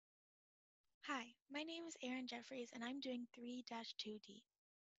My name is Erin Jeffries, and I'm doing 3-2D.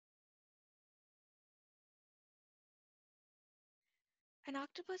 An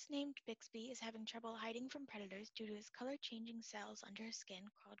octopus named Bixby is having trouble hiding from predators due to his color-changing cells under his skin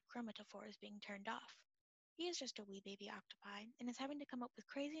called chromatophores being turned off. He is just a wee baby octopi and is having to come up with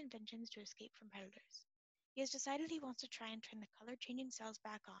crazy inventions to escape from predators. He has decided he wants to try and turn the color-changing cells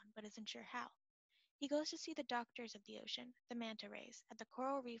back on, but isn't sure how. He goes to see the doctors of the ocean, the manta rays, at the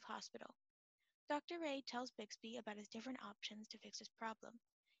Coral Reef Hospital. Dr. Ray tells Bixby about his different options to fix his problem.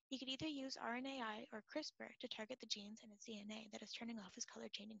 He could either use RNAi or CRISPR to target the genes in his DNA that is turning off his color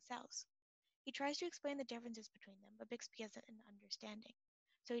changing cells. He tries to explain the differences between them, but Bixby hasn't an understanding,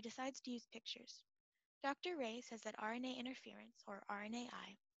 so he decides to use pictures. Dr. Ray says that RNA interference, or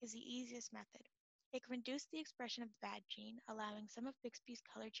RNAi, is the easiest method. It can reduce the expression of the bad gene, allowing some of Bixby's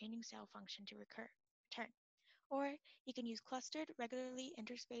color changing cell function to return. Or you can use clustered, regularly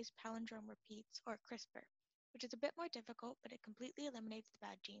interspaced palindrome repeats, or CRISPR, which is a bit more difficult, but it completely eliminates the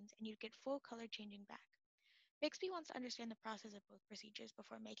bad genes and you'd get full color changing back. Bixby wants to understand the process of both procedures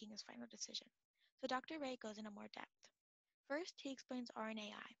before making his final decision, so Dr. Ray goes into more depth. First, he explains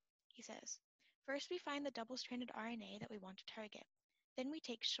RNAi. He says, first we find the double-stranded RNA that we want to target. Then we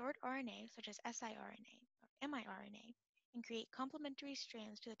take short RNA, such as siRNA or miRNA, and create complementary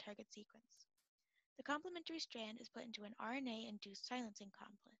strands to the target sequence. The complementary strand is put into an RNA-induced silencing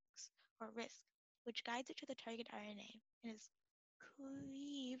complex, or RISC, which guides it to the target RNA and is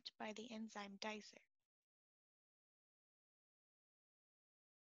cleaved by the enzyme dicer.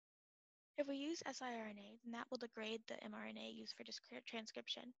 If we use siRNA, then that will degrade the mRNA used for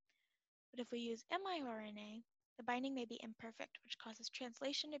transcription. But if we use miRNA, the binding may be imperfect, which causes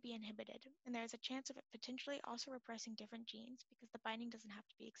translation to be inhibited, and there is a chance of it potentially also repressing different genes because the binding doesn't have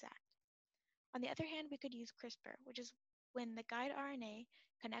to be exact. On the other hand, we could use CRISPR, which is when the guide RNA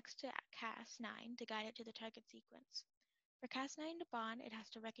connects to Cas9 to guide it to the target sequence. For Cas9 to bond, it has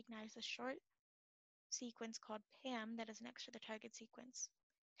to recognize the short sequence called PAM that is next to the target sequence.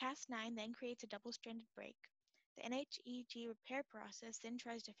 Cas9 then creates a double-stranded break. The NHEG repair process then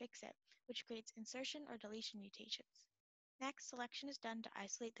tries to fix it, which creates insertion or deletion mutations. Next, selection is done to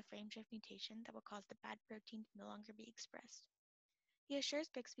isolate the frameshift mutation that will cause the bad protein to no longer be expressed. He assures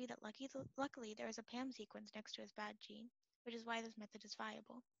Bixby that luckily there is a PAM sequence next to his bad gene, which is why this method is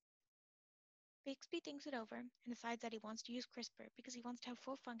viable. Bixby thinks it over and decides that he wants to use CRISPR because he wants to have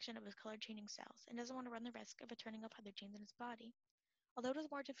full function of his color changing cells and doesn't want to run the risk of it turning off other genes in his body. Although it is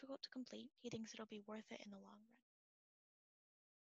more difficult to complete, he thinks it'll be worth it in the long run.